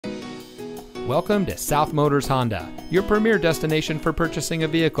Welcome to South Motors Honda, your premier destination for purchasing a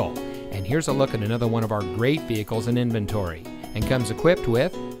vehicle. And here's a look at another one of our great vehicles in inventory, and comes equipped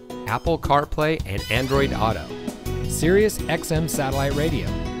with Apple CarPlay and Android Auto, Sirius XM satellite radio,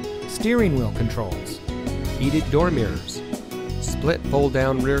 steering wheel controls, heated door mirrors, split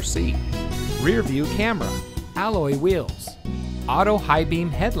fold-down rear seat, rear view camera, alloy wheels, auto high beam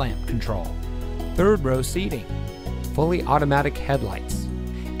headlamp control, third row seating, fully automatic headlights,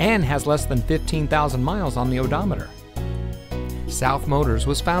 and has less than 15,000 miles on the odometer. South Motors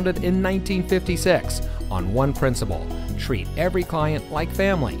was founded in 1956 on one principle: treat every client like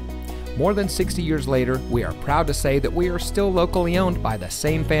family. More than 60 years later, we are proud to say that we are still locally owned by the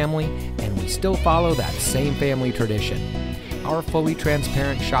same family, and we still follow that same family tradition. Our fully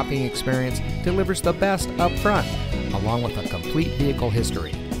transparent shopping experience delivers the best up front, along with a complete vehicle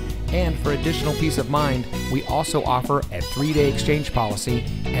history. And for additional peace of mind, we also offer a 3-day exchange policy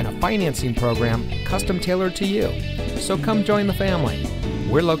and a financing program custom tailored to you. So come join the family.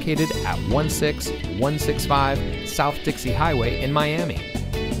 We're located at 16165 South Dixie Highway in Miami.